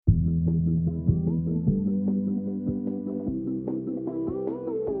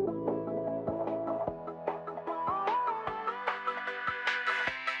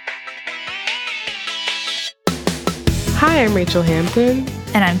I'm Rachel Hampton.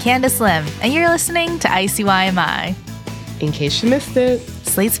 And I'm Candace Lim, and you're listening to ICYMI. In case you missed it,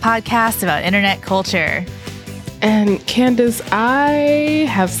 Slate's podcast about internet culture. And Candace, I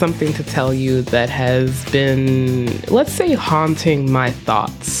have something to tell you that has been, let's say, haunting my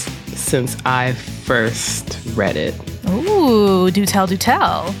thoughts since I first read it. Ooh, do tell, do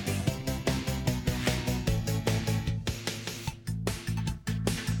tell.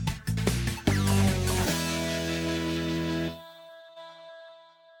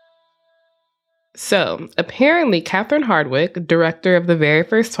 So, apparently, Catherine Hardwicke, director of the very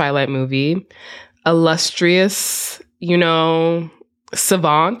first Twilight movie, illustrious,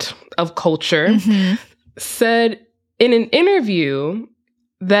 savant of culture, said in an interview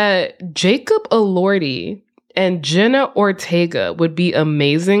that Jacob Elordi and Jenna Ortega would be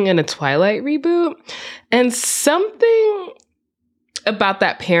amazing in a Twilight reboot. And something about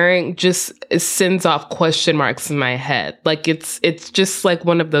that pairing just sends off question marks in my head. Like it's just like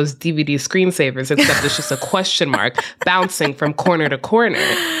one of those DVD screensavers, except it's just a question mark bouncing from corner to corner.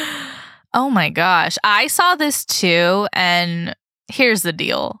 Oh my gosh. I saw this too, and here's the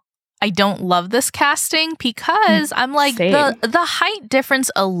deal. I don't love this casting because I'm like, the height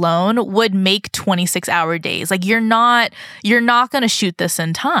difference alone would make 26-hour days. Like you're not going to shoot this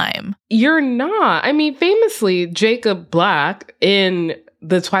in time. You're not. I mean, famously, Jacob Black in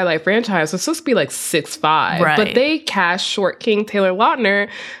the Twilight franchise was supposed to be like 6'5", right. But they cast short King Taylor Lautner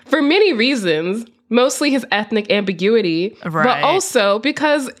for many reasons. Mostly his ethnic ambiguity, right. But also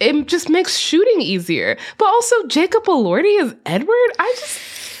because it just makes shooting easier. But also Jacob Elordi as Edward,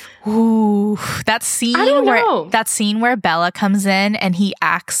 Ooh, that scene where Bella comes in and he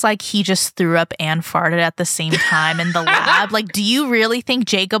acts like he just threw up and farted at the same time in the lab. Like, do you really think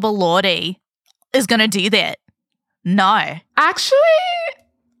Jacob Elordi is gonna do that? No. Actually,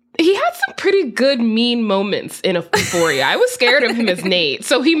 he had some pretty good mean moments in Euphoria. I was scared of him as Nate,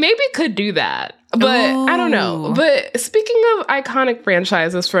 so he maybe could do that. But I don't know. But speaking of iconic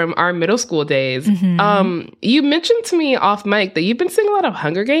franchises from our middle school days, you mentioned to me off mic that you've been seeing a lot of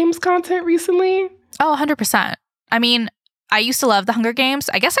Hunger Games content recently. Oh, 100%. I mean, I used to love the Hunger Games.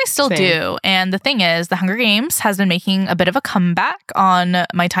 I guess I still do. And the thing is, the Hunger Games has been making a bit of a comeback on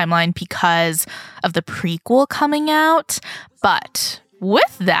my timeline because of the prequel coming out. But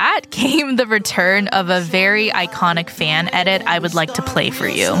with that came the return of a very iconic fan edit I would like to play for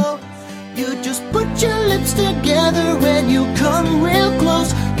you. You just put your lips together and you come real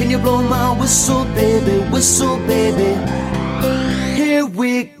close. Can you blow my whistle, baby, whistle, baby? Here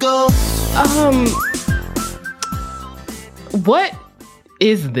we go. What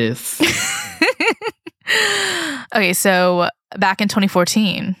is this? Okay, so back in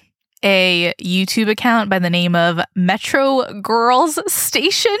 2014, a YouTube account by the name of Metro Girls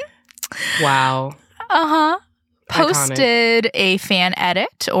Station. Wow. Posted a fan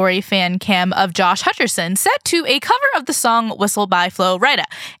edit or a fan cam of Josh Hutcherson set to a cover of the song Whistle by Flo Rida.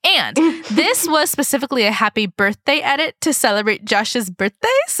 And this was specifically a happy birthday edit to celebrate Josh's birthday.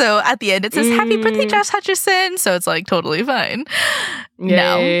 So at the end it says, happy birthday, Josh Hutcherson. So it's like totally fine.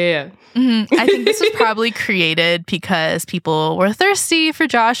 Yeah. I think this was probably created because people were thirsty for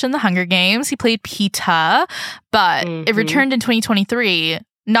Josh in the Hunger Games. He played Peeta, but it returned in 2023.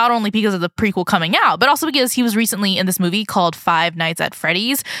 Not only because of the prequel coming out, but also because he was recently in this movie called Five Nights at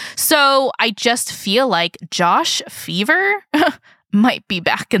Freddy's. So I just feel like Josh Fever might be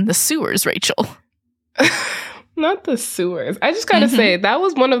back in the sewers, Rachel. Not the sewers. I just gotta say, that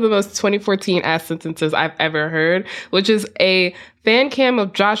was one of the most 2014 ass sentences I've ever heard, which is a fan cam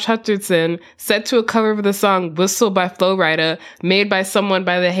of Josh Hutcherson set to a cover of the song Whistle by Flo Rida, made by someone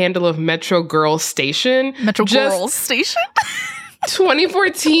by the handle of Metro Girls Station. Metro Girls Station?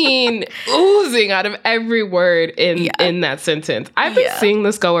 2014 oozing out of every word in that sentence. I've been seeing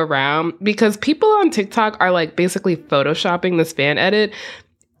this go around because people on TikTok are like basically photoshopping this fan edit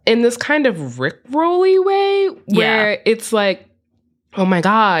in this kind of Rickroll-y way where it's like, oh my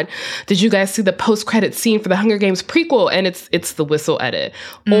God, did you guys see the post-credit scene for the Hunger Games prequel? And it's the whistle edit.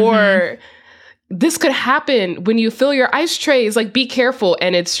 Or this could happen when you fill your ice trays, like be careful.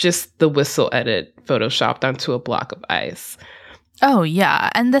 And it's just the whistle edit photoshopped onto a block of ice. Oh,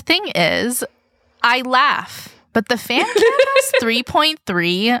 yeah. And the thing is, I laugh, but the fan cam has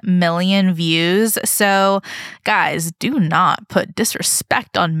 3.3 million views. So, guys, do not put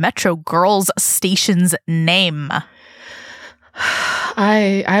disrespect on Metro Girls Station's name.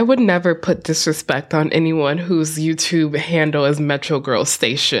 I would never put disrespect on anyone whose YouTube handle is Metro Girls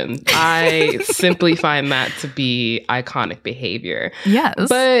Station. I simply find that to be iconic behavior. Yes.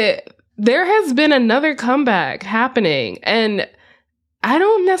 But there has been another comeback happening, and I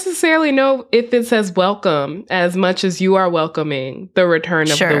don't necessarily know if it says welcome as much as you are welcoming the return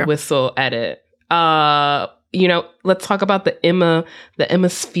of the whistle edit. Let's talk about the Emma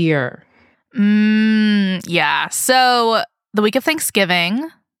sphere. Yeah. So the week of Thanksgiving,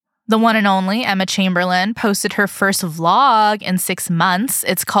 the one and only Emma Chamberlain posted her first vlog in 6 months.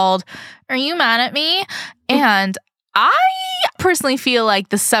 It's called Are You Mad at Me? And I personally feel like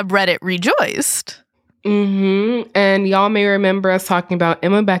the subreddit rejoiced. And y'all may remember us talking about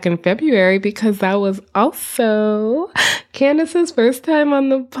Emma back in February because that was also Candace's first time on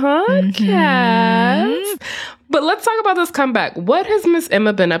the podcast. But let's talk about this comeback. What has Miss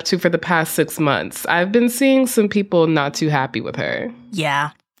Emma been up to for the past 6 months? I've been seeing some people not too happy with her.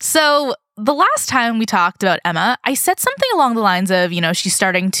 Yeah. So the last time we talked about Emma, I said something along the lines of, she's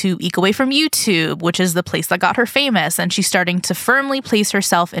starting to eke away from YouTube, which is the place that got her famous, and she's starting to firmly place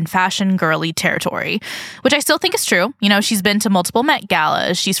herself in fashion girly territory, which I still think is true. She's been to multiple Met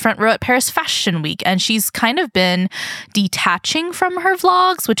Galas, she's front row at Paris Fashion Week, and she's kind of been detaching from her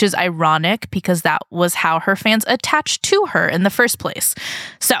vlogs, which is ironic because that was how her fans attached to her in the first place.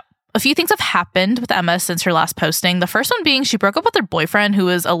 So, a few things have happened with Emma since her last posting. The first one being she broke up with her boyfriend, who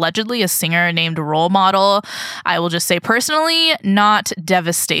is allegedly a singer named Role Model. I will just say personally, not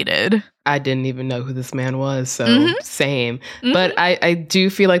devastated. I didn't even know who this man was, so same. But I do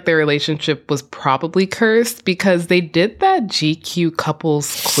feel like their relationship was probably cursed because they did that GQ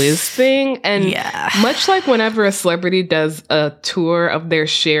couples quiz thing. And much like whenever a celebrity does a tour of their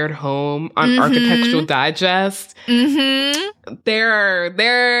shared home on Architectural Digest, there's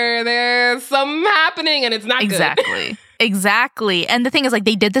something happening and it's not good. Exactly. And the thing is,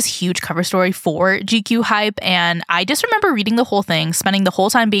 they did this huge cover story for GQ Hype, and I just remember reading the whole thing, spending the whole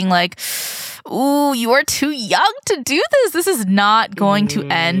time being like, ooh, you are too young to do this. This is not going to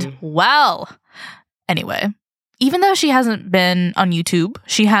end well. Anyway, even though she hasn't been on YouTube,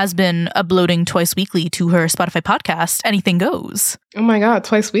 she has been uploading twice weekly to her Spotify podcast, Anything Goes. Oh my God,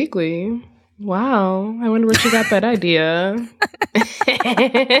 twice weekly. Wow. I wonder where she got that idea.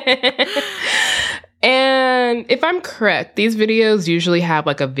 And if I'm correct, these videos usually have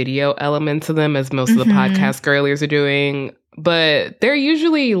a video element to them, as most of the podcast girlies are doing, but they're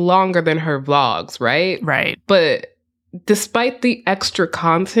usually longer than her vlogs, right? Right. But despite the extra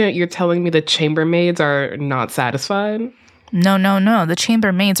content, you're telling me the chambermaids are not satisfied? No. The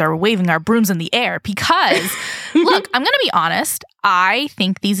chambermaids are waving our brooms in the air because, look, I'm going to be honest. I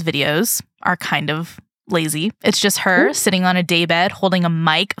think these videos are kind of lazy. It's just her sitting on a daybed holding a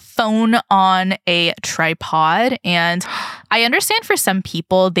mic, phone on a tripod. And I understand for some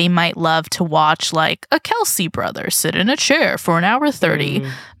people, they might love to watch a Kelsey brother sit in a chair for an hour 30.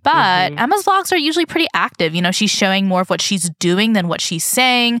 But Emma's vlogs are usually pretty active. She's showing more of what she's doing than what she's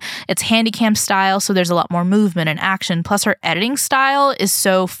saying. It's handycam style, so there's a lot more movement and action. Plus, her editing style is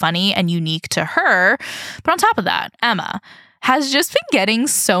so funny and unique to her. But on top of that, Emma has just been getting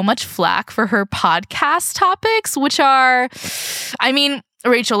so much flack for her podcast topics, which are,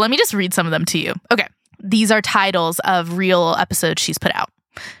 Rachel, let me just read some of them to you. Okay. These are titles of real episodes she's put out.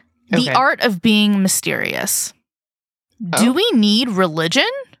 Okay. The Art of Being Mysterious. Do we need religion?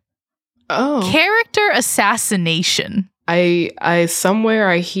 Character assassination. I somewhere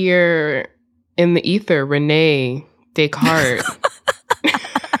I hear in the ether, Renee Descartes.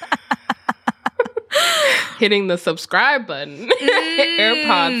 Hitting the subscribe button.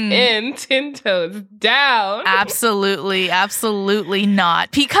 AirPods in, 10 toes down. Absolutely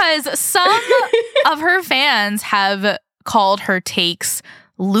not. Because some of her fans have called her takes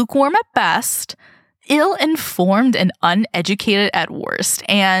lukewarm at best, ill-informed and uneducated at worst.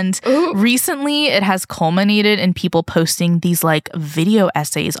 And recently it has culminated in people posting these video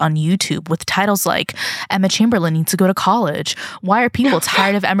essays on YouTube with titles like Emma Chamberlain needs to go to college. Why are people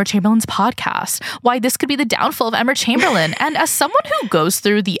tired of Emma Chamberlain's podcast? Why this could be the downfall of Emma Chamberlain. And as someone who goes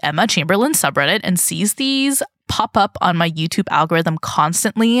through the Emma Chamberlain subreddit and sees these pop up on my YouTube algorithm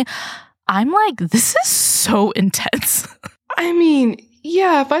constantly, I'm like, this is so intense.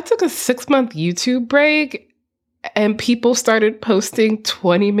 Yeah, if I took a 6-month YouTube break and people started posting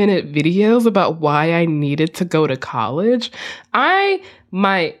 20-minute videos about why I needed to go to college, I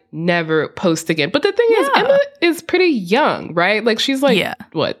might never post again. But the thing is, Emma is pretty young, right? She's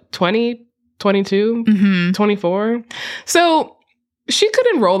what, 20, 22, 24? So she could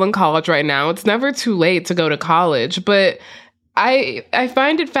enroll in college right now. It's never too late to go to college. But I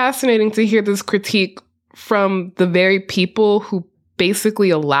find it fascinating to hear this critique from the very people who basically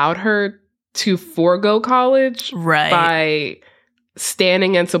allowed her to forego college by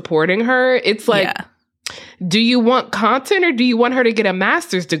standing and supporting her. It's do you want content or do you want her to get a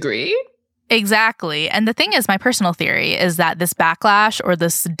master's degree? Exactly. And the thing is, my personal theory is that this backlash or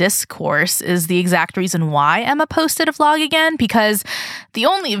this discourse is the exact reason why Emma posted a vlog again, because the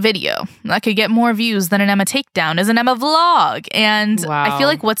only video that could get more views than an Emma takedown is an Emma vlog. And I feel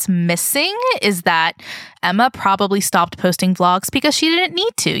like what's missing is that Emma probably stopped posting vlogs because she didn't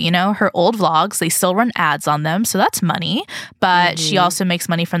need to. You know, her old vlogs, they still run ads on them, so that's money. But she also makes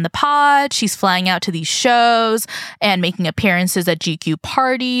money from the pod. She's flying out to these shows and making appearances at GQ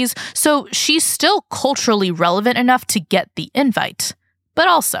parties. So she's still culturally relevant enough to get the invite. But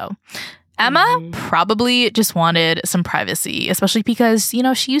also, Emma probably just wanted some privacy, especially because, you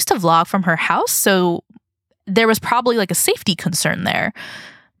know, she used to vlog from her house. So there was probably like a safety concern there.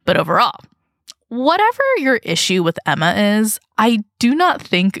 But overall, whatever your issue with Emma is, I do not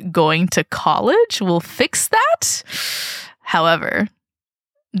think going to college will fix that. However,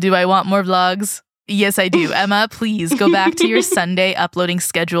 do I want more vlogs? Yes, I do. Emma, please go back to your Sunday uploading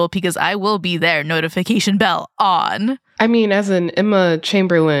schedule because I will be there. Notification bell on. I mean, as an Emma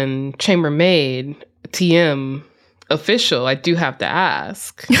Chamberlain chambermaid, TM official, I do have to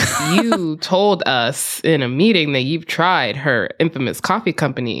ask. You told us in a meeting that you've tried her infamous coffee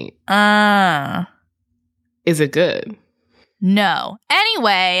company. Is it good? No.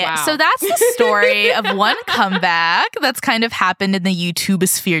 Anyway, so that's the story of one comeback that's kind of happened in the YouTube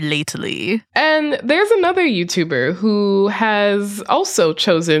sphere lately. And there's another YouTuber who has also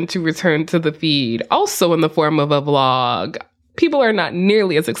chosen to return to the feed, also in the form of a vlog. People are not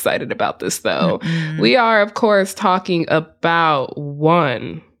nearly as excited about this, though. We are, of course, talking about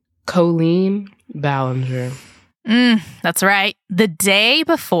one Colleen Ballinger. That's right. The day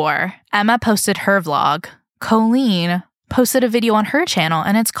before Emma posted her vlog, Colleen posted a video on her channel,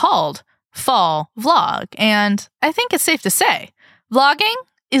 and it's called Fall Vlog. And I think it's safe to say, vlogging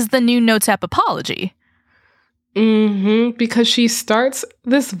is the new Notes app apology. Because she starts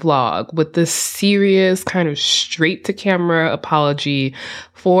this vlog with this serious kind of straight to camera apology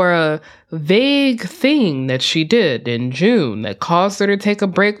for a vague thing that she did in June that caused her to take a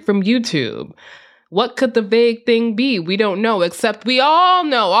break from YouTube. What could the vague thing be? We don't know, except we all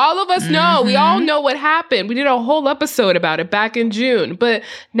know. All of us know. We all know what happened. We did a whole episode about it back in June. But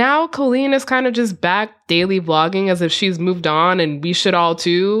now Colleen is kind of just back daily vlogging as if she's moved on and we should all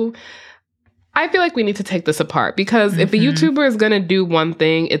too. I feel like we need to take this apart because if a YouTuber is going to do one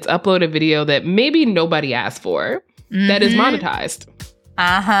thing, it's upload a video that maybe nobody asked for that is monetized.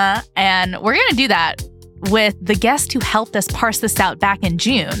 And we're going to do that with the guest who helped us parse this out back in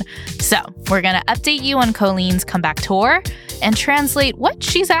June. So we're going to update you on Colleen's comeback tour and translate what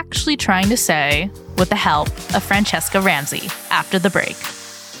she's actually trying to say with the help of Francesca Ramsey after the break.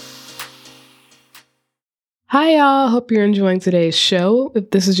 Hi, y'all. Hope you're enjoying today's show.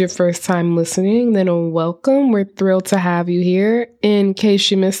 If this is your first time listening, then welcome. We're thrilled to have you here. In case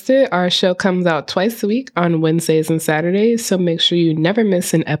you missed it, our show comes out twice a week on Wednesdays and Saturdays, so make sure you never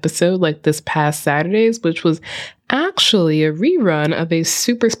miss an episode like this past Saturday's, which was actually a rerun of a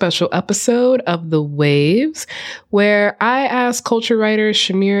super special episode of The Waves, where I asked culture writer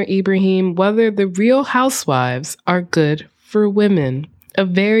Shamir Ibrahim whether the Real Housewives are good for women. A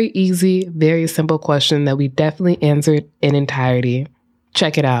very easy, very simple question that we definitely answered in entirety.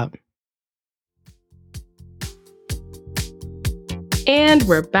 Check it out. And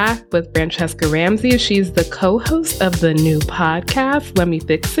we're back with Francesca Ramsey. She's the co-host of the new podcast, Let Me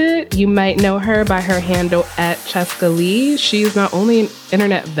Fix It. You might know her by her handle @CheskaLee. She's not only an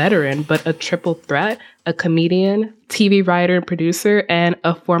internet veteran, but a triple threat, a comedian, TV writer and producer, and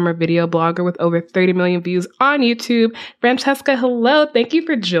a former video blogger with over 30 million views on YouTube. Francesca, hello. Thank you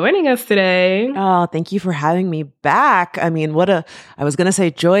for joining us today. Oh, thank you for having me back. I mean, I was going to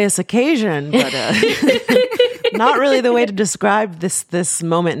say joyous occasion, but not really the way to describe this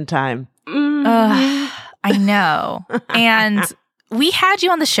moment in time. I know. And we had you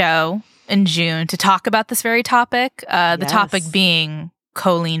on the show in June to talk about this very topic, the topic being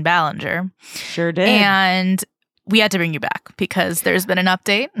Colleen Ballinger. Sure did. And we had to bring you back because there's been an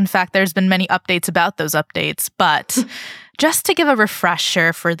update. In fact, there's been many updates about those updates. But just to give a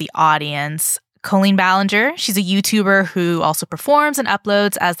refresher for the audience, Colleen Ballinger, she's a YouTuber who also performs and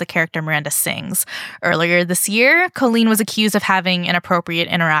uploads as the character Miranda Sings. Earlier this year, Colleen was accused of having inappropriate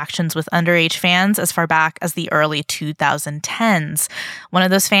interactions with underage fans as far back as the early 2010s. One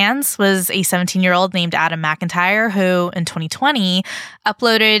of those fans was a 17-year-old named Adam McIntyre, who in 2020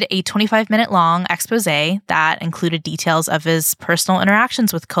 uploaded a 25-minute long expose that included details of his personal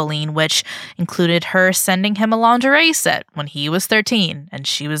interactions with Colleen, which included her sending him a lingerie set when he was 13 and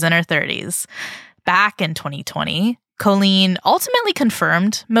she was in her 30s. Back in 2020, Colleen ultimately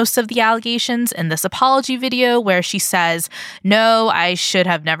confirmed most of the allegations in this apology video where she says, "No, I should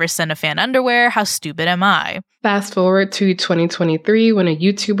have never sent a fan underwear. How stupid am I?" Fast forward to 2023 when a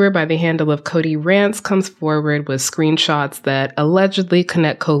YouTuber by the handle of Cody Rants comes forward with screenshots that allegedly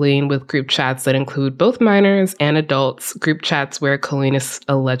connect Colleen with group chats that include both minors and adults. Group chats where Colleen is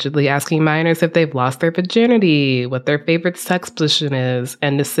allegedly asking minors if they've lost their virginity, what their favorite sex position is,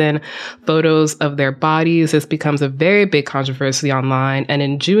 and to send photos of their bodies. This becomes a very big controversy online. And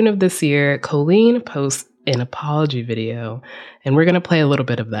in June of this year, Colleen posts an apology video. And we're going to play a little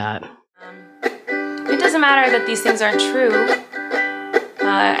bit of that. It doesn't matter that these things aren't true.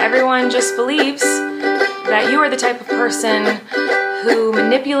 Everyone just believes that you are the type of person who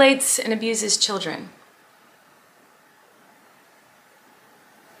manipulates and abuses children.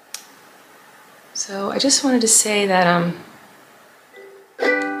 So I just wanted to say that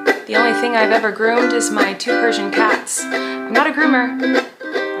the only thing I've ever groomed is my 2 Persian cats. I'm not a groomer.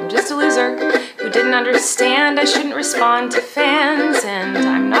 I'm just a loser who didn't understand I shouldn't respond to fans, and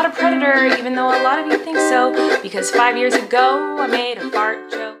I'm not a predator, even though a lot of you think so, because 5 years ago I made a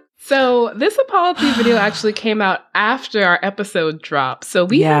fart joke. So this apology video actually came out after our episode dropped. So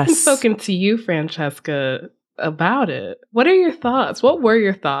we haven't spoken to you, Francesca, about it. What are your thoughts? What were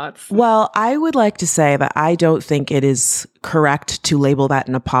your thoughts? Well, I would like to say that I don't think it is correct to label that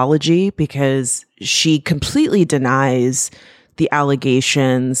an apology because she completely denies the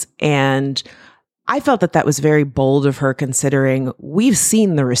allegations, and I felt that was very bold of her considering we've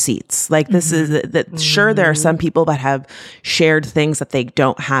seen the receipts. Like this is that sure, there are some people that have shared things that they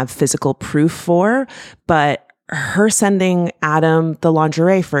don't have physical proof for, but her sending Adam the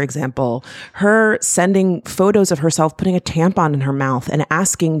lingerie, for example, her sending photos of herself putting a tampon in her mouth and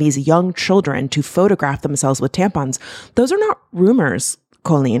asking these young children to photograph themselves with tampons. Those are not rumors,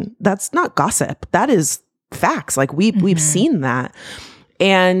 Colleen. That's not gossip. That is facts. Like we've seen that.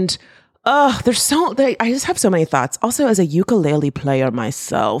 And I just have so many thoughts. Also, as a ukulele player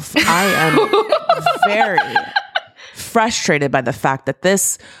myself, I am very frustrated by the fact that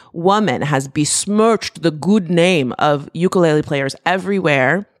this woman has besmirched the good name of ukulele players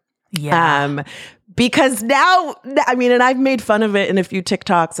everywhere. Yeah. Because now, I mean, and I've made fun of it in a few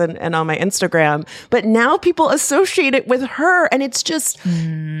TikToks and on my Instagram, but now people associate it with her. And it's just,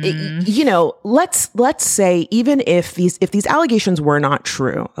 you know, let's say even if these allegations were not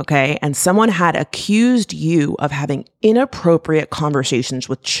true, okay, and someone had accused you of having inappropriate conversations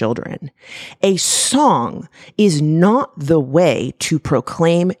with children, a song is not the way to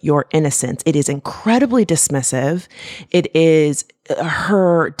proclaim your innocence. It is incredibly dismissive. It is,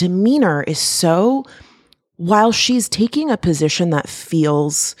 her demeanor is so, while she's taking a position that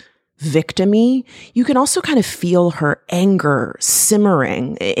feels victim-y, you can also kind of feel her anger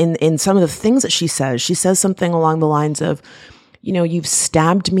simmering in some of the things that she says. She says something along the lines of, you know, you've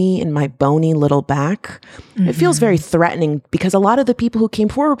stabbed me in my bony little back. It feels very threatening because a lot of the people who came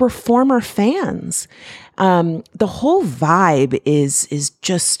forward were former fans. The whole vibe is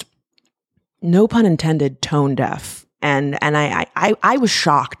just, no pun intended, tone deaf. And I was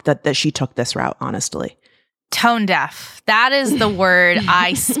shocked that she took this route, honestly. Tone deaf. That is the word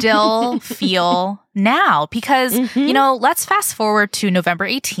I still feel now because, you know, let's fast forward to November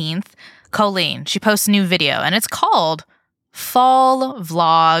 18th. Colleen, she posts a new video and it's called Fall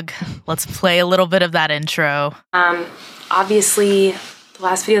Vlog. Let's play a little bit of that intro. Obviously, the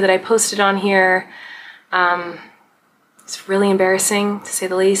last video that I posted on here, it's really embarrassing to say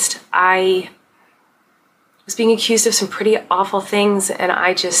the least. I was being accused of some pretty awful things and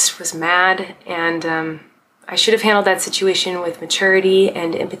I just was mad, and I should have handled that situation with maturity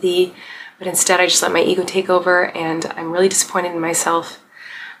and empathy, but instead I just let my ego take over, and I'm really disappointed in myself.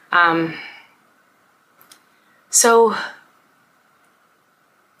 So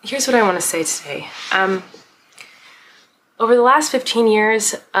here's what I want to say today. Over the last 15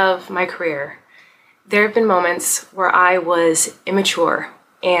 years of my career, there have been moments where I was immature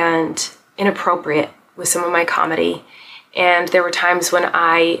and inappropriate with some of my comedy. And there were times when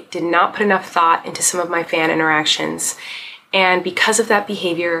I did not put enough thought into some of my fan interactions. And because of that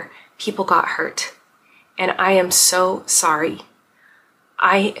behavior, people got hurt. And I am so sorry.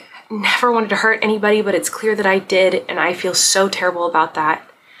 I never wanted to hurt anybody, but it's clear that I did, and I feel so terrible about that.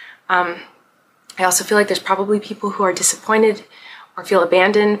 I also feel like there's probably people who are disappointed or feel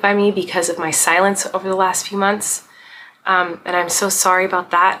abandoned by me because of my silence over the last few months. And I'm so sorry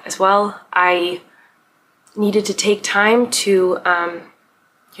about that as well. I needed to take time to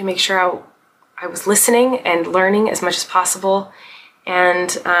make sure I was listening and learning as much as possible.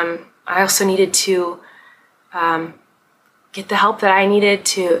 And I also needed to get the help that I needed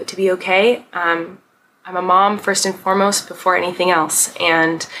to be okay. I'm a mom first and foremost before anything else.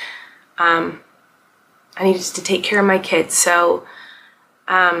 And I needed to take care of my kids. So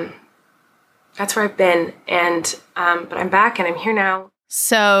that's where I've been. And but I'm back and I'm here now.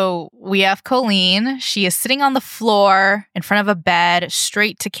 So we have Colleen. She is sitting on the floor in front of a bed,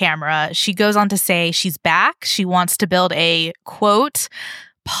 straight to camera. She goes on to say she's back. She wants to build a, quote,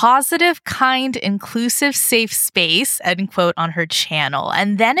 positive, kind, inclusive, safe space, end quote, on her channel.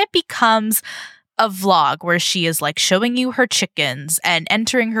 And then it becomes a vlog where she is like showing you her chickens and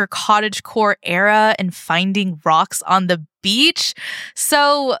entering her cottagecore era and finding rocks on the beach.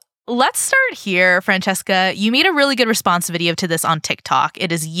 So let's start here, Francesca. You made a really good response video to this on TikTok.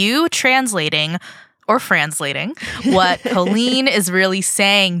 It is you translating or franslating what Colleen is really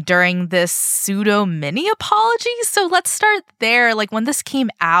saying during this pseudo mini apology. So let's start there. Like, when this came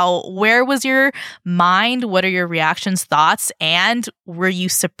out, where was your mind? What are your reactions, thoughts? And were you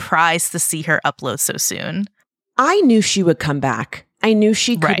surprised to see her upload so soon? I knew she would come back. I knew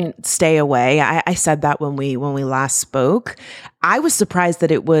she couldn't stay away. I said that when we last spoke. I was surprised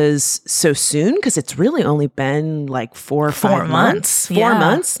that it was so soon because it's really only been like 4 or 5 months. 4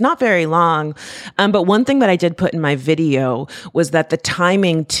 months, not very long. But one thing that I did put in my video was that the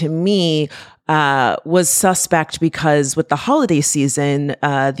timing to me was suspect because with the holiday season,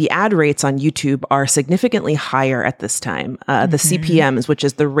 the ad rates on YouTube are significantly higher at this time. The CPMs, which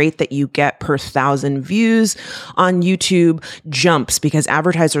is the rate that you get per 1,000 views on YouTube, jumps because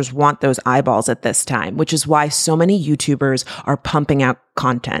advertisers want those eyeballs at this time, which is why so many YouTubers are pumping out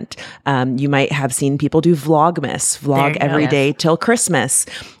content. You might have seen people do Vlogmas, vlog every day till Christmas.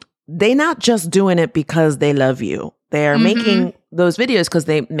 They're not just doing it because they love you. They're making those videos because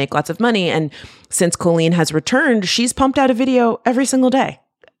they make lots of money. And since Colleen has returned, she's pumped out a video every single day.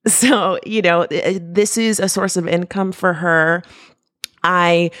 So, you know, this is a source of income for her.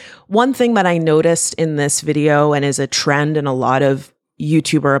 One thing that I noticed in this video and is a trend in a lot of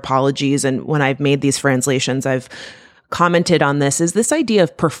YouTuber apologies, and when I've made these translations, I've commented on this, is this idea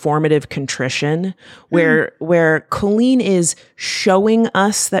of performative contrition, where Colleen is showing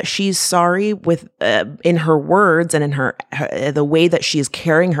us that she's sorry with in her words and in her the way that she is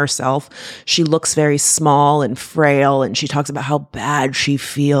carrying herself. She looks very small and frail, and she talks about how bad she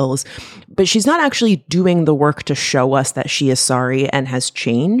feels, but she's not actually doing the work to show us that she is sorry and has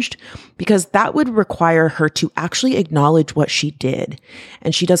changed, because that would require her to actually acknowledge what she did.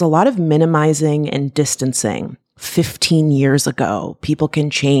 And she does a lot of minimizing and distancing. 15 years ago, people can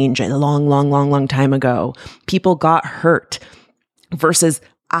change. A long time ago, people got hurt, versus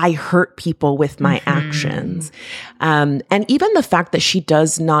I hurt people with my actions. And even the fact that she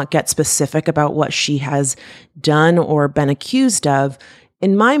does not get specific about what she has done or been accused of,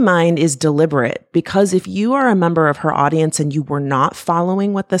 in my mind, is deliberate. Because if you are a member of her audience and you were not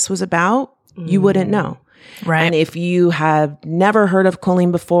following what this was about, you wouldn't know. Right. And if you have never heard of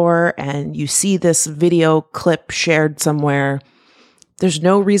Colleen before and you see this video clip shared somewhere, there's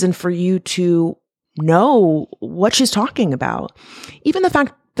no reason for you to know what she's talking about. Even the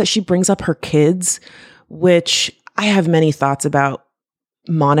fact that she brings up her kids, which I have many thoughts about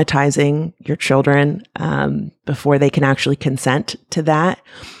monetizing your children before they can actually consent to that.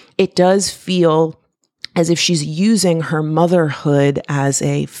 It does feel as if she's using her motherhood as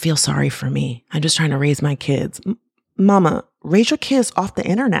a feel sorry for me. I'm just trying to raise my kids. Mama, raise your kids off the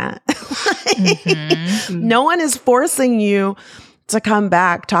internet. No one is forcing you to come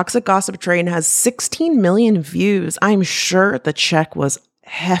back. Toxic Gossip Train has 16 million views. I'm sure the check was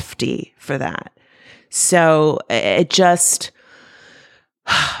hefty for that. So it just,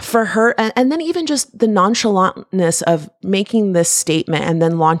 for her, and then even just the nonchalantness of making this statement and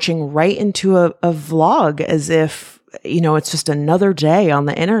then launching right into a vlog as if, you know, it's just another day on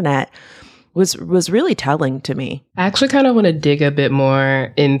the internet was really telling to me. I actually kind of want to dig a bit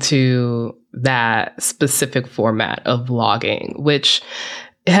more into that specific format of vlogging, which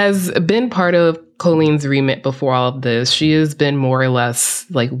has been part of Colleen's remit before all of this. She has been more or less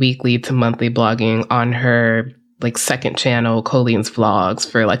like weekly to monthly blogging on her like second channel, Colleen's Vlogs,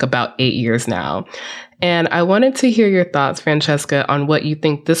 for like about 8 years now. And I wanted to hear your thoughts, Francesca, on what you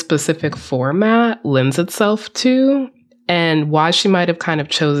think this specific format lends itself to and why she might have kind of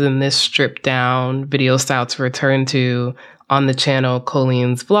chosen this stripped down video style to return to on the channel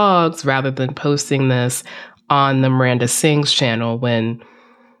Colleen's Vlogs rather than posting this on the Miranda Sings channel, when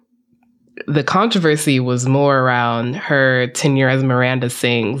the controversy was more around her tenure as Miranda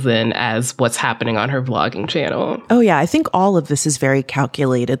Sings than as what's happening on her vlogging channel. Oh yeah, I think all of this is very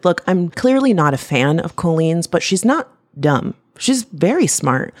calculated. Look, I'm clearly not a fan of Colleen's, but she's not dumb. She's very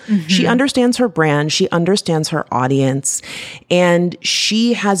smart. She understands her brand. She understands her audience. And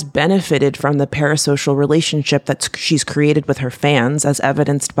she has benefited from the parasocial relationship that she's created with her fans, as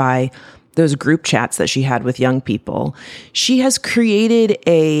evidenced by those group chats that she had with young people. She has created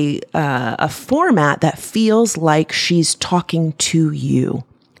a format that feels like she's talking to you.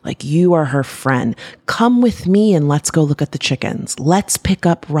 Like you are her friend. Come with me and let's go look at the chickens. Let's pick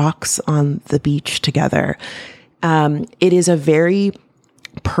up rocks on the beach together. It is a very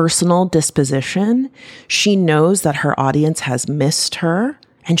personal disposition. She knows that her audience has missed her.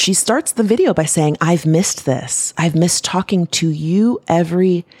 And she starts the video by saying, I've missed this. I've missed talking to you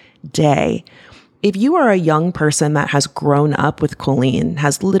every day. If you are a young person that has grown up with Colleen,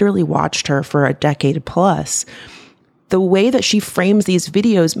 has literally watched her for a decade plus, the way that she frames these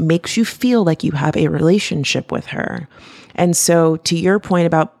videos makes you feel like you have a relationship with her. And so to your point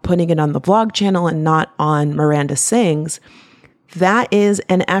about putting it on the vlog channel and not on Miranda Sings, that is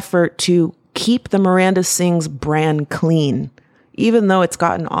an effort to keep the Miranda Sings brand clean. Even though it's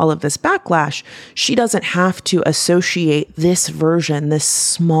gotten all of this backlash, she doesn't have to associate this version, this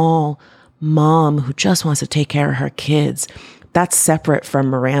small mom who just wants to take care of her kids. That's separate from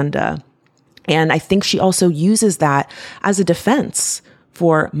Miranda. And I think she also uses that as a defense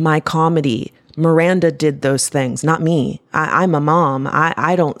for my comedy. Miranda did those things, not me. I'm a mom.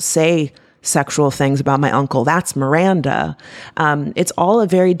 I don't say sexual things about my uncle. That's Miranda. It's all a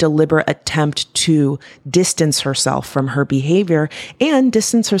very deliberate attempt to distance herself from her behavior and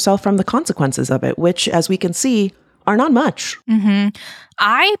distance herself from the consequences of it, which, as we can see, are not much.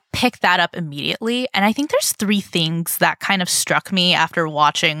 I picked that up immediately, and I think there's 3 things that kind of struck me after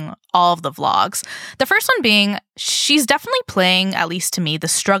watching all of the vlogs. The first one being, she's definitely playing, at least to me, the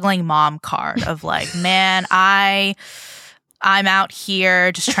struggling mom card of like, man, I'm out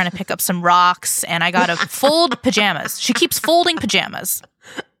here just trying to pick up some rocks, and I gotta fold pajamas. She keeps folding pajamas.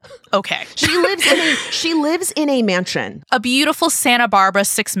 Okay. She lives in a mansion. A beautiful Santa Barbara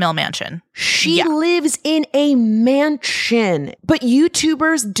 6 mil mansion. She lives in a mansion. But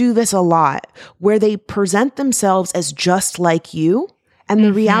YouTubers do this a lot, where they present themselves as just like you. And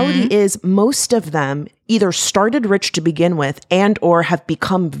the reality is most of them either started rich to begin with and or have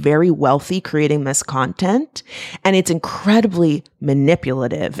become very wealthy creating this content. And it's incredibly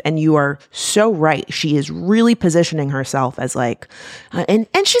manipulative. And you are so right. She is really positioning herself as like, and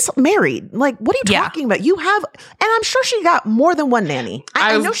she's married. Like, what are you talking about? You have, and I'm sure she got more than one nanny.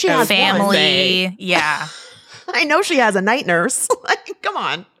 I know she has family. Yeah. I know she has a night nurse. Like, come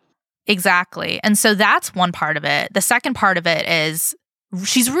on. Exactly. And so that's one part of it. The second part of it is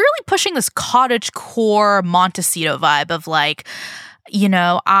she's really pushing this cottagecore Montecito vibe of like, you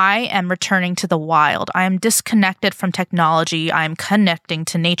know, I am returning to the wild. I am disconnected from technology. I'm connecting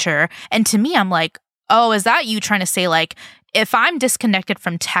to nature. And to me, I'm like, oh, is that you trying to say like, if I'm disconnected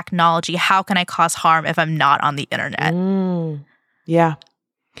from technology, how can I cause harm if I'm not on the internet? Yeah.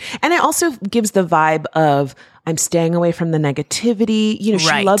 And it also gives the vibe of I'm staying away from the negativity. You know,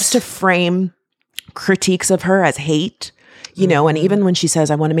 she loves to frame critiques of her as hate. You know, and even when she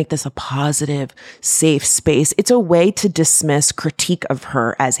says, I want to make this a positive, safe space, it's a way to dismiss critique of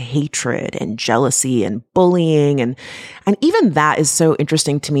her as hatred and jealousy and bullying. And even that is so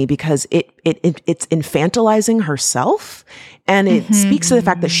interesting to me because it's infantilizing herself. And it speaks to the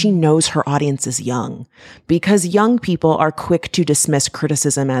fact that she knows her audience is young, because young people are quick to dismiss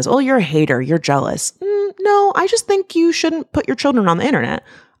criticism as, oh, you're a hater, you're jealous. No, I just think you shouldn't put your children on the internet.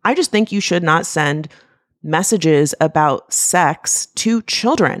 I just think you should not send messages about sex to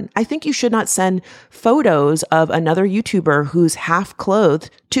children. I think you should not send photos of another YouTuber who's half clothed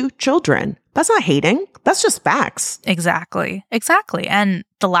to children. That's not hating. That's just facts. Exactly. And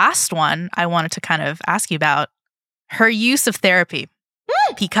the last one I wanted to kind of ask you about, her use of therapy.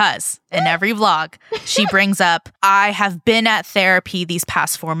 Because in every vlog, she brings up, I have been at therapy these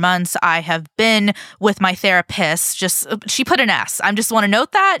past 4 months. I have been with my therapist. She put an S. I just want to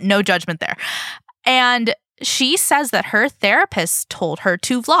note that. No judgment there. And she says that her therapist told her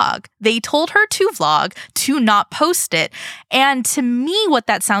to vlog. They told her to vlog, to not post it. And to me, what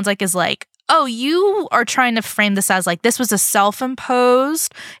that sounds like is like, oh, you are trying to frame this as like this was a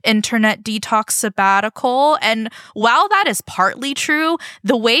self-imposed internet detox sabbatical. And while that is partly true,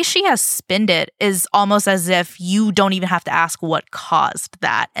 the way she has spinned it is almost as if you don't even have to ask what caused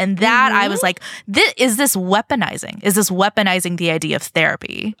that. And that I was like, is this weaponizing? Is this weaponizing the idea of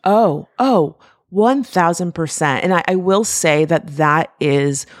therapy? Oh, 1000%. And I will say that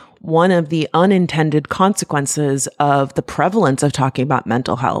is one of the unintended consequences of the prevalence of talking about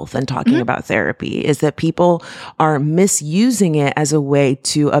mental health and talking about therapy is that people are misusing it as a way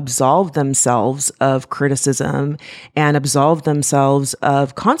to absolve themselves of criticism and absolve themselves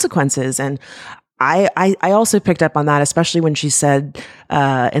of consequences. And I also picked up on that, especially when she said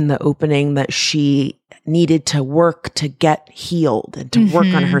in the opening that she needed to work to get healed and to work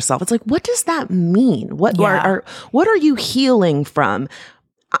on herself. It's like, what does that mean? What are you healing from?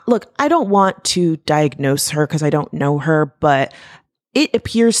 Look, I don't want to diagnose her because I don't know her, but it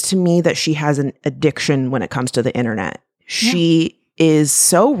appears to me that she has an addiction when it comes to the internet. She is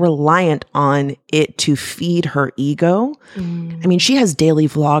so reliant on it to feed her ego. I mean, she has daily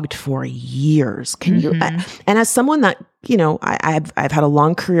vlogged for years. Can you? And as someone that, you know, I've had a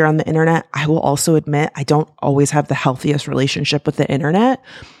long career on the internet, I will also admit I don't always have the healthiest relationship with the internet.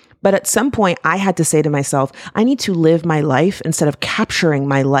 But at some point, I had to say to myself, I need to live my life instead of capturing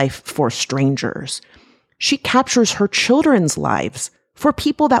my life for strangers. She captures her children's lives for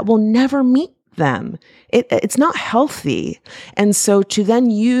people that will never meet them. It's not healthy. And so to then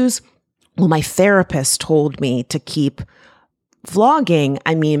use, well, my therapist told me to keep vlogging.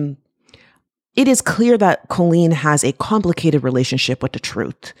 I mean, it is clear that Colleen has a complicated relationship with the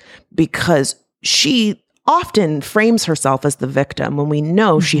truth because she often frames herself as the victim when we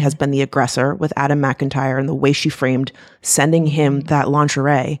know she has been the aggressor with Adam McIntyre and the way she framed sending him that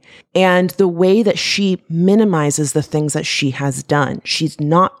lingerie and the way that she minimizes the things that she has done. She's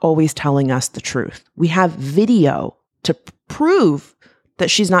not always telling us the truth. We have video to prove that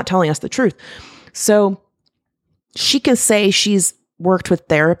she's not telling us the truth. So she can say she's worked with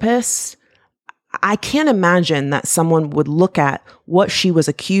therapists. I can't imagine that someone would look at what she was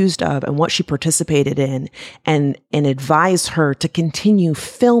accused of and what she participated in and advise her to continue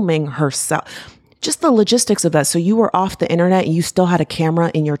filming herself. Just the logistics of that. So you were off the internet and you still had a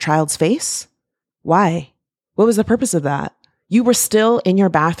camera in your child's face? Why? What was the purpose of that? You were still in your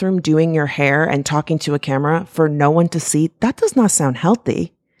bathroom doing your hair and talking to a camera for no one to see? That does not sound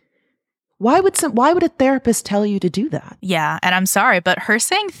healthy. Why would a therapist tell you to do that? Yeah, and I'm sorry, but her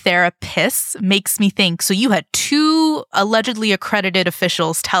saying therapists makes me think, so you had two allegedly accredited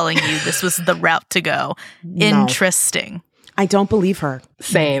officials telling you this was the route to go. No. Interesting. I don't believe her.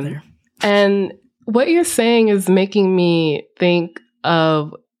 Same. And what you're saying is making me think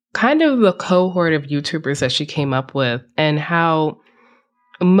of kind of the cohort of YouTubers that she came up with and how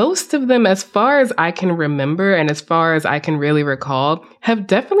most of them, as far as I can remember and as far as I can really recall, have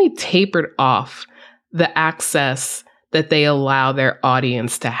definitely tapered off the access that they allow their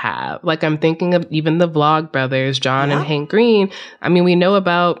audience to have. Like I'm thinking of even the Vlog brothers, John and Hank Green. I mean, we know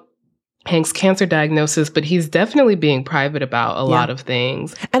about Hank's cancer diagnosis, but he's definitely being private about a lot of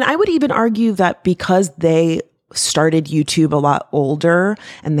things. And I would even argue that because they started YouTube a lot older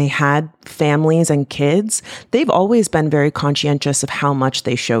and they had families and kids, they've always been very conscientious of how much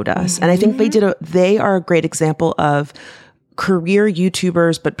they showed us. And I think they are a great example of career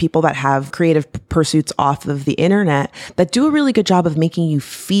YouTubers, but people that have creative pursuits off of the internet that do a really good job of making you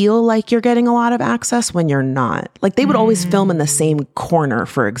feel like you're getting a lot of access when you're not. Like they would always film in the same corner,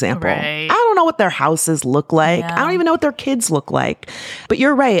 for example. Right. I don't know what their houses look like. I don't even know what their kids look like. But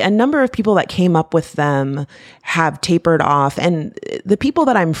you're right. A number of people that came up with them have tapered off. And the people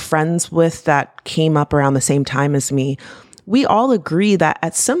that I'm friends with that came up around the same time as me, we all agree that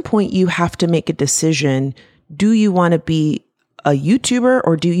at some point you have to make a decision. Do you want to be a YouTuber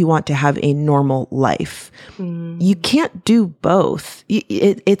or do you want to have a normal life? You can't do both.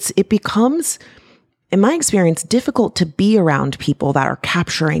 It becomes, in my experience, difficult to be around people that are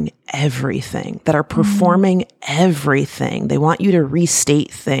capturing everything, that are performing everything. They want you to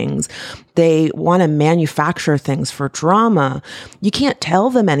restate things. They want to manufacture things for drama. You can't tell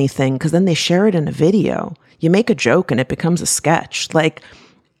them anything because then they share it in a video. You make a joke and it becomes a sketch.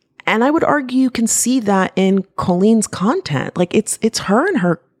 And I would argue you can see that in Colleen's content. Like it's her and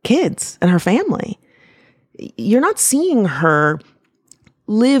her kids and her family. You're not seeing her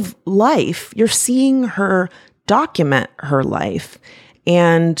live life. You're seeing her document her life.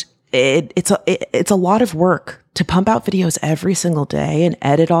 And it's a lot of work to pump out videos every single day and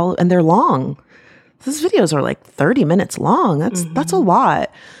edit all, and they're long. These videos are like 30 minutes long. That's a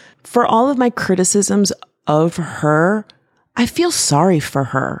lot. For all of my criticisms of her, I feel sorry for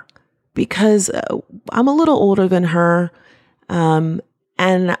her. Because I'm a little older than her. And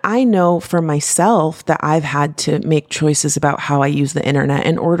I know for myself that I've had to make choices about how I use the internet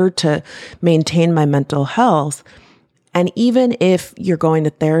in order to maintain my mental health. And even if you're going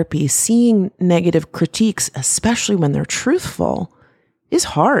to therapy, seeing negative critiques, especially when they're truthful, is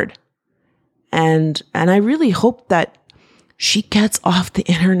hard. And I really hope that she gets off the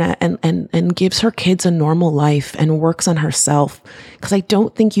internet and gives her kids a normal life and works on herself. Because I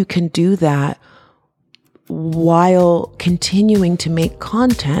don't think you can do that while continuing to make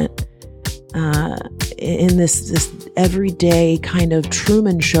content in this everyday kind of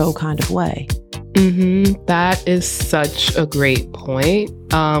Truman Show kind of way. Mm-hmm. That is such a great point.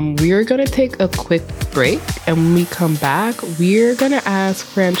 We are going to take a quick break, and when we come back, we're going to ask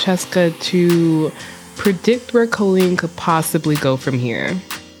Francesca to predict where Colleen could possibly go from here.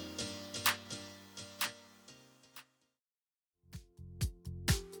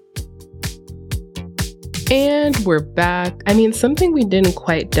 And we're back. I mean, something we didn't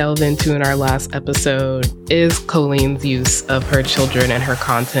quite delve into in our last episode is Colleen's use of her children and her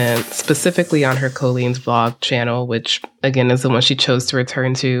content, specifically on her Colleen's vlog channel, which again is the one she chose to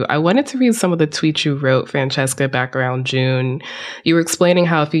return to. I wanted to read some of the tweets you wrote, Francesca, back around June. You were explaining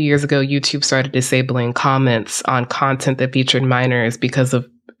how a few years ago, YouTube started disabling comments on content that featured minors because of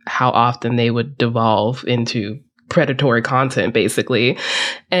how often they would devolve into predatory content, basically.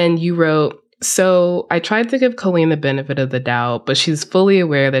 And you wrote, "So I tried to give Colleen the benefit of the doubt, but she's fully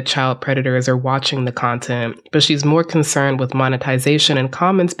aware that child predators are watching the content, but she's more concerned with monetization and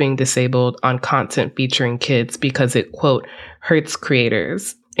comments being disabled on content featuring kids because it, quote, hurts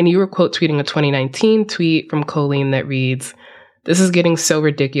creators." And you were quote tweeting a 2019 tweet from Colleen that reads, "This is getting so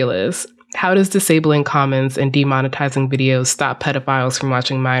ridiculous. How does disabling comments and demonetizing videos stop pedophiles from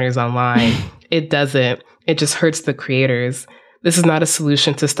watching minors online? It doesn't. It just hurts the creators. This is not a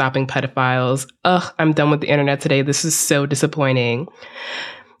solution to stopping pedophiles. Ugh, I'm done with the internet today. This is so disappointing."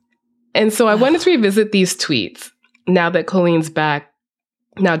 And so I wanted to revisit these tweets now that Colleen's back,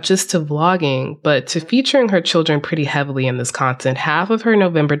 not just to vlogging, but to featuring her children pretty heavily in this content. Half of her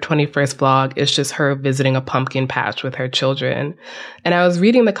November 21st vlog is just her visiting a pumpkin patch with her children. And I was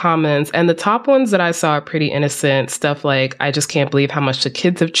reading the comments, and the top ones that I saw are pretty innocent. Stuff like, "I just can't believe how much the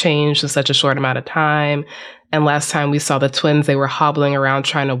kids have changed in such a short amount of time. And last time we saw the twins, they were hobbling around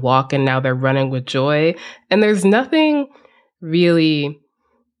trying to walk, and now they're running with joy." And there's nothing really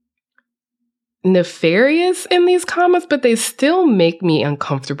nefarious in these comments, but they still make me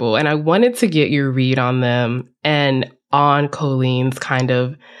uncomfortable. And I wanted to get your read on them and on Colleen's kind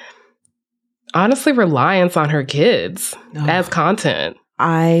of, honestly, reliance on her kids as content.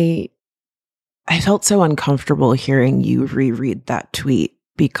 I felt so uncomfortable hearing you reread that tweet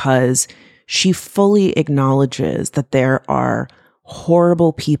because she fully acknowledges that there are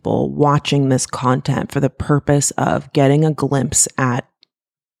horrible people watching this content for the purpose of getting a glimpse at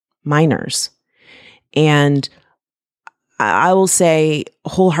minors. And I will say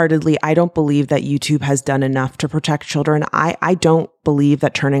wholeheartedly, I don't believe that YouTube has done enough to protect children. I don't believe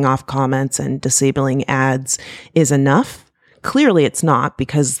that turning off comments and disabling ads is enough. Clearly it's not,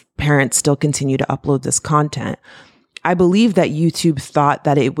 because parents still continue to upload this content. I believe that YouTube thought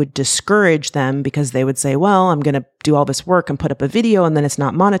that it would discourage them because they would say, well, I'm going to do all this work and put up a video and then it's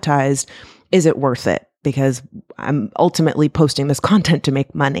not monetized. Is it worth it? Because I'm ultimately posting this content to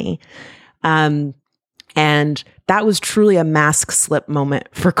make money. And that was truly a mask slip moment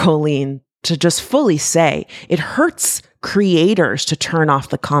for Colleen to just fully say, it hurts creators to turn off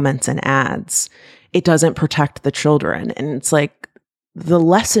the comments and ads. It doesn't protect the children. And it's like, the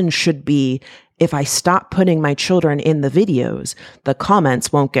lesson should be, if I stop putting my children in the videos, the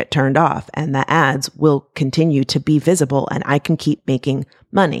comments won't get turned off and the ads will continue to be visible and I can keep making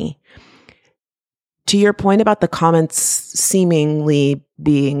money. To your point about the comments seemingly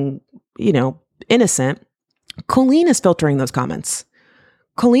being, innocent, Colleen is filtering those comments.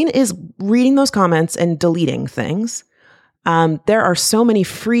 Colleen is reading those comments and deleting things. There are so many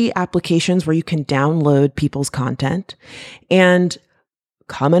free applications where you can download people's content, and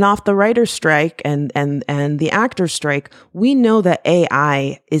coming off the writer's strike and the actor's strike, we know that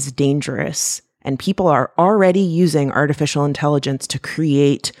AI is dangerous and people are already using artificial intelligence to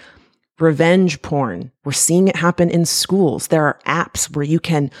create revenge porn. We're seeing it happen in schools. There are apps where you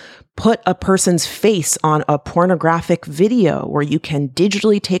can put a person's face on a pornographic video, where you can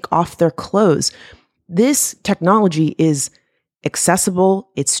digitally take off their clothes. This technology is accessible,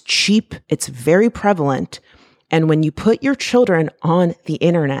 it's cheap, it's very prevalent. And when you put your children on the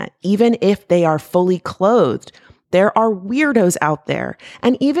internet, even if they are fully clothed, there are weirdos out there.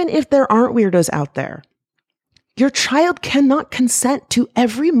 And even if there aren't weirdos out there, your child cannot consent to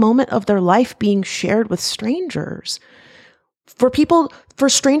every moment of their life being shared with strangers. For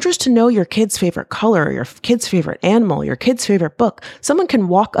strangers to know your kid's favorite color, your kid's favorite animal, your kid's favorite book, someone can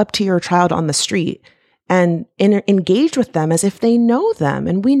walk up to your child on the street and engage with them as if they know them.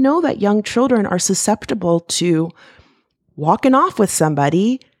 And we know that young children are susceptible to walking off with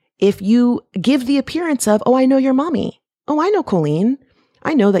somebody if you give the appearance of, oh, I know your mommy. oh, I know Colleen.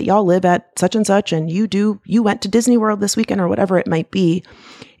 I know that y'all live at such and such, and you went to Disney World this weekend or whatever it might be.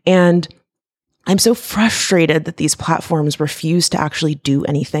 And I'm so frustrated that these platforms refuse to actually do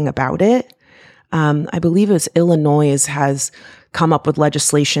anything about it. I believe it was Illinois has come up with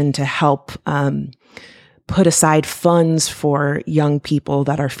legislation to help put aside funds for young people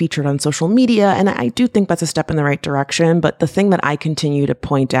that are featured on social media. And I do think that's a step in the right direction. But the thing that I continue to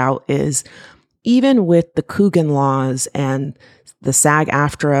point out is even with the Coogan laws and the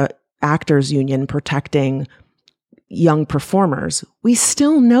SAG-AFTRA Actors Union protecting young performers, we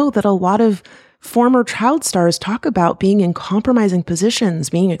still know that a lot of former child stars talk about being in compromising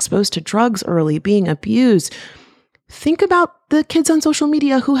positions, being exposed to drugs early, being abused. Think about the kids on social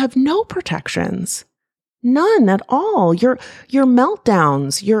media who have no protections. None at all. Your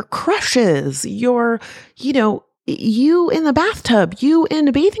meltdowns, your crushes, you in the bathtub, you in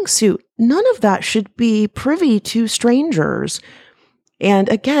a bathing suit. None of that should be privy to strangers. And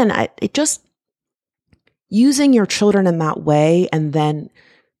again, it just using your children in that way and then,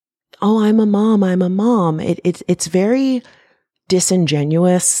 oh, I'm a mom. It's very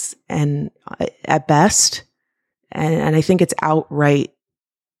disingenuous and at best. And I think it's outright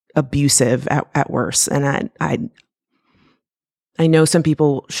abusive at worst. And I know some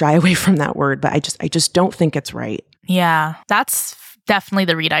people shy away from that word, but I just don't think it's right. Yeah, that's definitely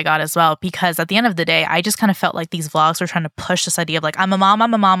the read I got as well, because at the end of the day, I just kind of felt like these vlogs were trying to push this idea of like, I'm a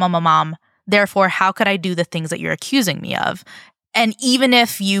mom. Therefore, how could I do the things that you're accusing me of? And even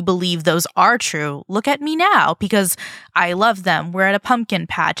if you believe those are true, look at me now because I love them. We're at a pumpkin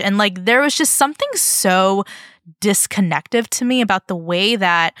patch. And like, there was just something so disconnective to me about the way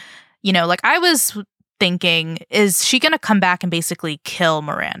that, like I was thinking, is she going to come back and basically kill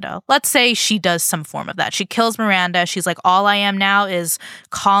Miranda? Let's say she does some form of that. She kills Miranda. She's like, all I am now is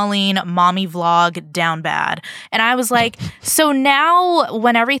Colleen, mommy vlog, down bad. And I was like, so now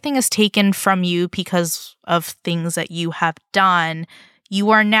when everything is taken from you because of things that you have done,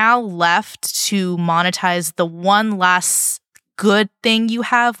 you are now left to monetize the one last good thing you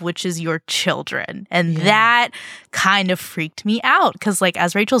have, which is your children. And that kind of freaked me out because, like,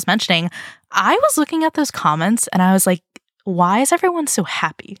 as Rachel's mentioning, I was looking at those comments and I was like, why is everyone so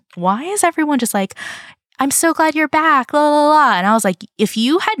happy? Why is everyone just like, I'm so glad you're back, la, la, la. And I was like, if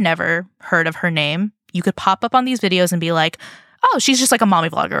you had never heard of her name, you could pop up on these videos and be like, oh, she's just like a mommy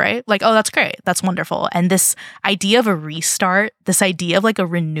vlogger, right? Like, oh, that's great. That's wonderful. And this idea of a restart, this idea of like a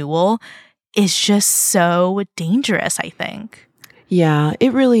renewal is just so dangerous, I think. Yeah,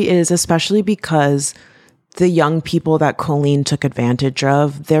 it really is, especially because the young people that Colleen took advantage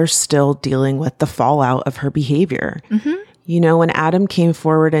of, they're still dealing with the fallout of her behavior. Mm-hmm. When Adam came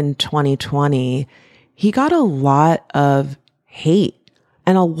forward in 2020, he got a lot of hate,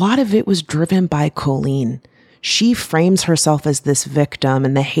 and a lot of it was driven by Colleen. She frames herself as this victim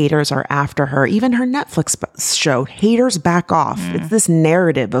and the haters are after her. Even her Netflix show, Haters Back Off. It's this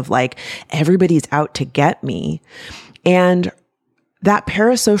narrative of like, everybody's out to get me. And that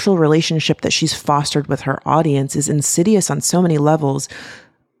parasocial relationship that she's fostered with her audience is insidious on so many levels.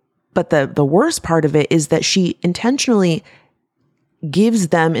 But the worst part of it is that she intentionally gives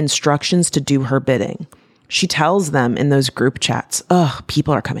them instructions to do her bidding. She tells them in those group chats, ugh,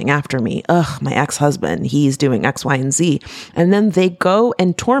 people are coming after me. Ugh, my ex-husband, he's doing X, Y, and Z. And then they go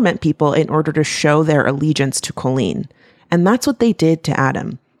and torment people in order to show their allegiance to Colleen. And that's what they did to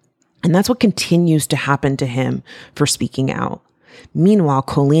Adam. And that's what continues to happen to him for speaking out. Meanwhile,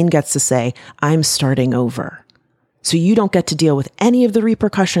 Colleen gets to say, I'm starting over. So you don't get to deal with any of the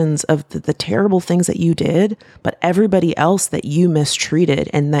repercussions of the terrible things that you did, but everybody else that you mistreated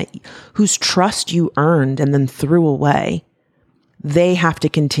and that whose trust you earned and then threw away, they have to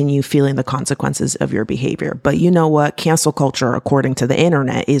continue feeling the consequences of your behavior. But you know what? Cancel culture, according to the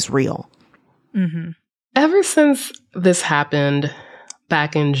internet, is real. Mm-hmm. Ever since this happened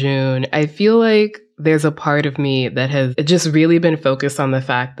back in June, I feel like there's a part of me that has just really been focused on the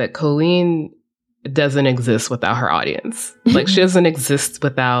fact that Colleen doesn't exist without her audience. Like, she doesn't exist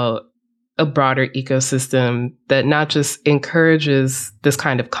without a broader ecosystem that not just encourages this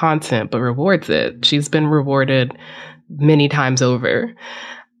kind of content, but rewards it. She's been rewarded many times over.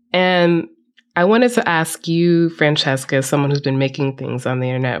 And I wanted to ask you, Francesca, as someone who's been making things on the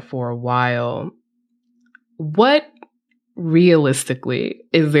internet for a while, what realistically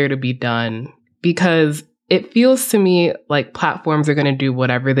is there to be done? Because it feels to me like platforms are going to do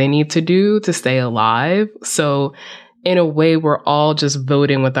whatever they need to do to stay alive. So in a way, we're all just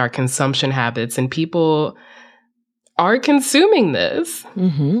voting with our consumption habits, and people are consuming this.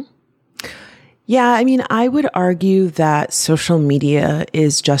 Mm-hmm. Yeah, I mean, I would argue that social media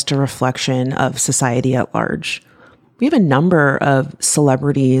is just a reflection of society at large. we have a number of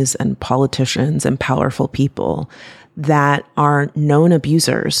celebrities and politicians and powerful people that are known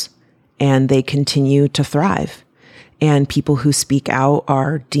abusers, and they continue to thrive. And people who speak out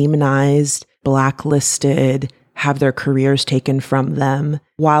are demonized, blacklisted, have their careers taken from them.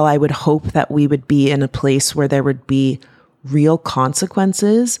 While I would hope that we would be in a place where there would be real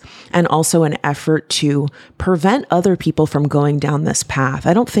consequences and also an effort to prevent other people from going down this path.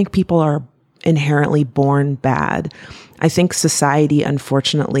 I don't think people are inherently born bad. I think society,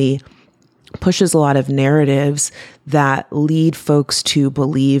 unfortunately, pushes a lot of narratives that lead folks to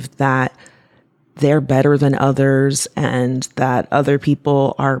believe that they're better than others and that other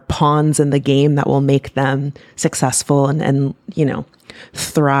people are pawns in the game that will make them successful and you know,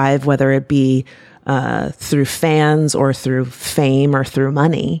 thrive, whether it be through fans or through fame or through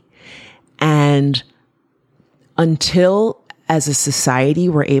money. And until as a society,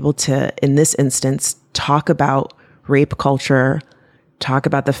 we're able to, in this instance, talk about rape culture, talk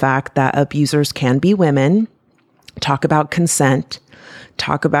about the fact that abusers can be women, talk about consent,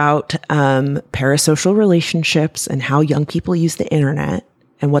 talk about parasocial relationships and how young people use the internet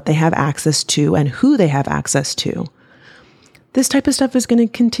and what they have access to and who they have access to. This type of stuff is going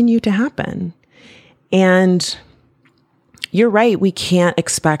to continue to happen. And you're right, we can't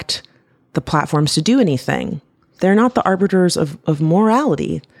expect the platforms to do anything. They're not the arbiters of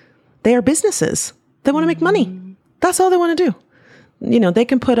morality. They are businesses. They want to make money. That's all they want to do. You know, they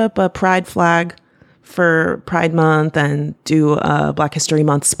can put up a pride flag for Pride Month and do a Black History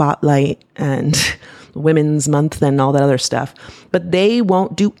Month spotlight and Women's Month and all that other stuff. But they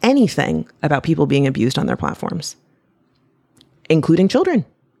won't do anything about people being abused on their platforms, including children.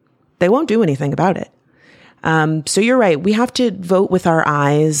 They won't do anything about it. So you're right. We have to vote with our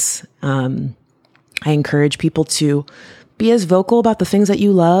eyes. I encourage people to be as vocal about the things that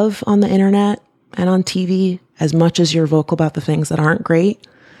you love on the internet and on TV as much as you're vocal about the things that aren't great.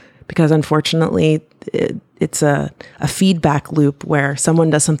 Because unfortunately, it's a feedback loop where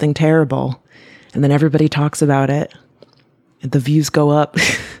someone does something terrible and then everybody talks about it. And the views go up,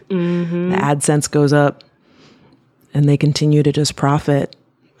 the AdSense goes up, and they continue to just profit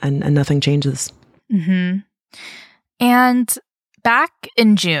and nothing changes. Mm-hmm. And back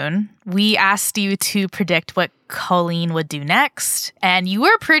in June, we asked you to predict what Colleen would do next. And you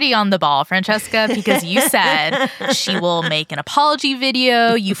were pretty on the ball, Francesca, because you said she will make an apology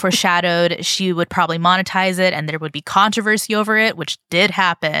video. You foreshadowed she would probably monetize it and there would be controversy over it, which did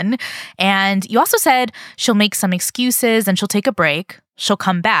happen. And you also said she'll make some excuses and she'll take a break. She'll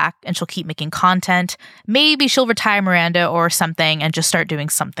come back and she'll keep making content. Maybe she'll retire Miranda or something and just start doing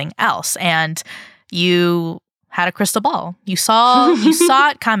something else. And you had a crystal ball. You saw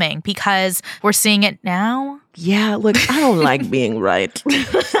it coming because we're seeing it now. Yeah, look, I don't like being right. I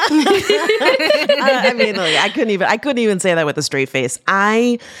mean, like, I couldn't even say that with a straight face.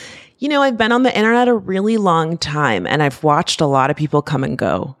 I've been on the internet a really long time and I've watched a lot of people come and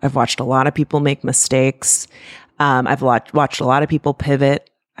go. I've watched a lot of people make mistakes. I've watched a lot of people pivot.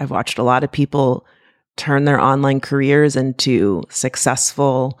 I've watched a lot of people turn their online careers into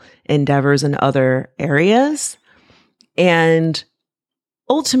successful endeavors in other areas. And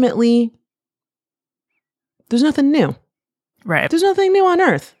ultimately, there's nothing new. Right. There's nothing new on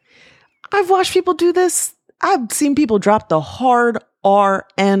earth. I've watched people do this. I've seen people drop the hard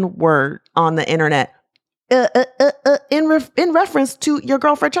R-N word on the internet in reference to your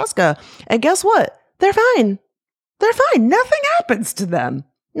girl Francesca. And guess what? They're fine. They're fine. Nothing happens to them.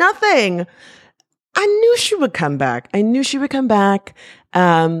 Nothing. I knew she would come back. And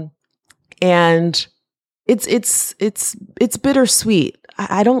it's bittersweet.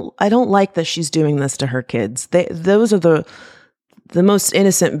 I don't like that she's doing this to her kids. Those are the most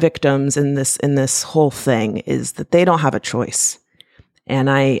innocent victims in this whole thing, is that they don't have a choice. And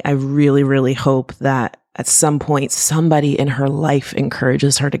I really, really hope that at some point somebody in her life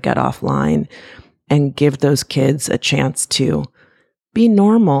encourages her to get offline and give those kids a chance to be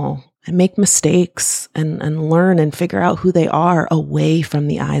normal and make mistakes and learn and figure out who they are away from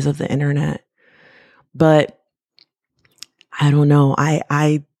the eyes of the internet. But I don't know.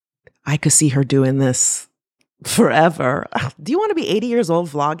 I could see her doing this forever. Do you want to be 80 years old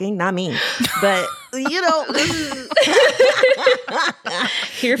vlogging? Not me. But,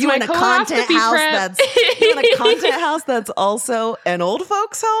 Here's you my in a content house that's also an old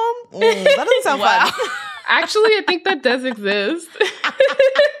folks home? That doesn't sound fun. Actually, I think that does exist.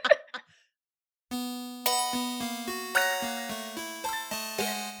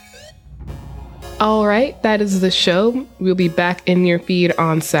 All right, that is the show. We'll be back in your feed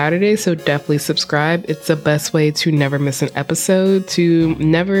on Saturday, so definitely subscribe. It's the best way to never miss an episode, to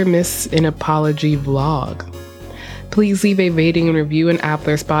never miss an apology vlog. Please leave a rating and review in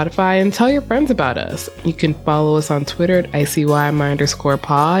Apple or Spotify and tell your friends about us. You can follow us on Twitter at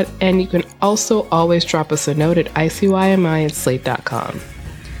ICYMI_pod, and you can also always drop us a note at ICYMI@slate.com.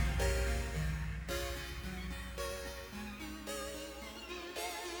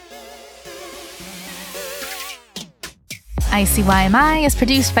 ICYMI is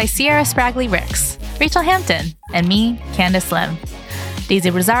produced by Sierra Spragley-Ricks, Rachel Hampton, and me, Candace Lim. Daisy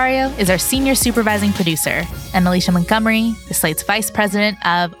Rosario is our senior supervising producer, and Alicia Montgomery is Slate's vice president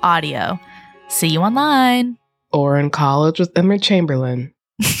of audio. See you online. Or in college with Emma Chamberlain.